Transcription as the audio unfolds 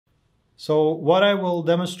So what I will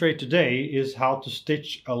demonstrate today is how to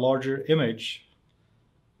stitch a larger image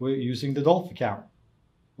using the dolphicam.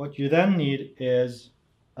 What you then need is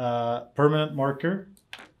a permanent marker,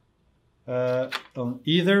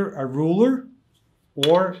 either a ruler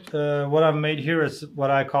or what I've made here is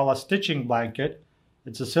what I call a stitching blanket.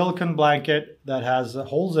 It's a silicone blanket that has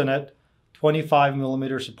holes in it 25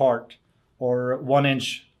 millimeters apart or 1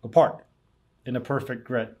 inch apart in a perfect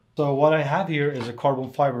grid. So what I have here is a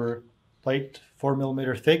carbon fiber plate 4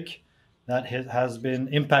 millimeter thick that has been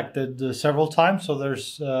impacted several times, so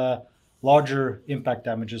there's larger impact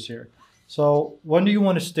damages here. So when do you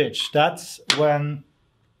want to stitch? That's when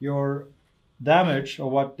your damage,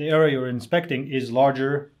 or what the area you're inspecting, is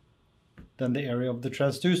larger than the area of the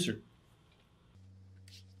transducer.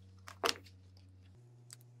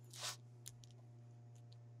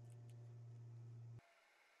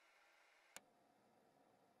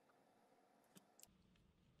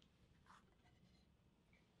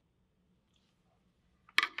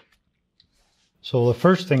 So the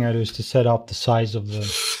first thing I do is to set up the size of the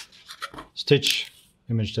stitch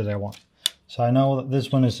image that I want. So I know that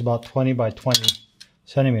this one is about 20 by 20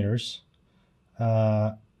 centimeters.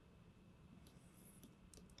 I'm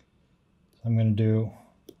going to do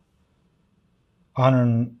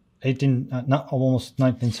 118, almost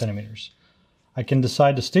 19 centimeters. I can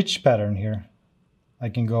decide the stitch pattern here. I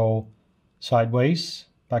can go sideways,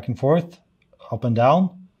 back and forth, up and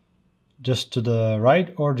down, just to the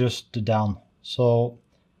right or just to down. So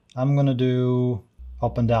I'm going to do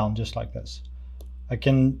up and down just like this. I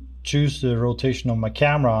can choose the rotation of my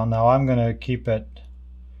camera. Now I'm going to keep it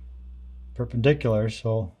perpendicular,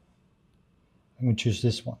 so I'm going to choose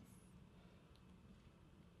this one.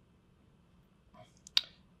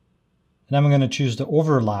 And I'm going to choose the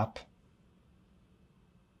overlap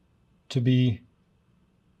to be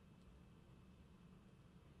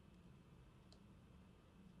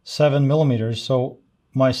 7 millimeters. So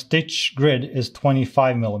my stitch grid is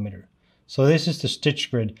 25 millimeter. So this is the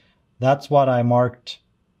stitch grid. That's what I marked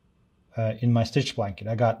in my stitch blanket.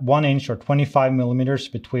 I got 1 inch or 25 millimeters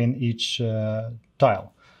between each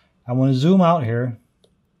tile. I want to zoom out here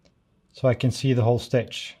so I can see the whole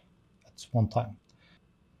stitch. That's one time.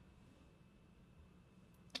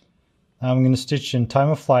 Now I'm going to stitch in time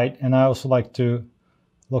of flight, and I also like to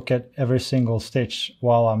look at every single stitch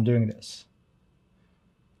while I'm doing this.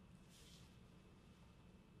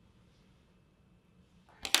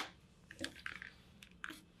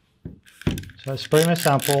 So I spray my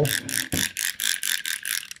sample. So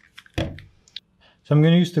I'm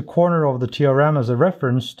going to use the corner of the TRM as a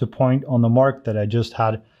reference to point on the mark that I just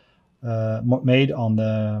had made on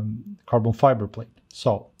the carbon fiber plate.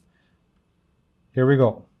 So here we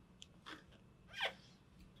go.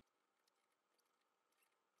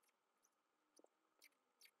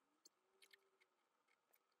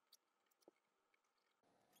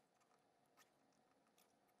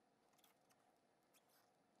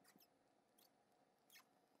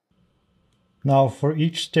 Now for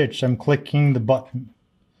each stitch I'm clicking the button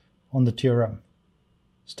on the TRM.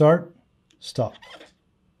 Start, stop.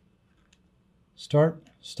 Start,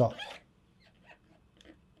 stop.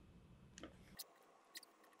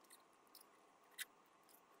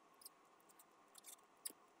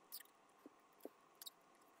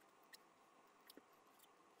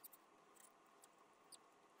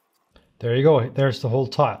 There you go, there's the whole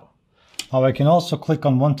tile. Now I can also click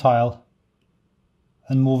on one tile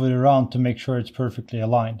and move it around to make sure it's perfectly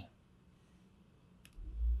aligned.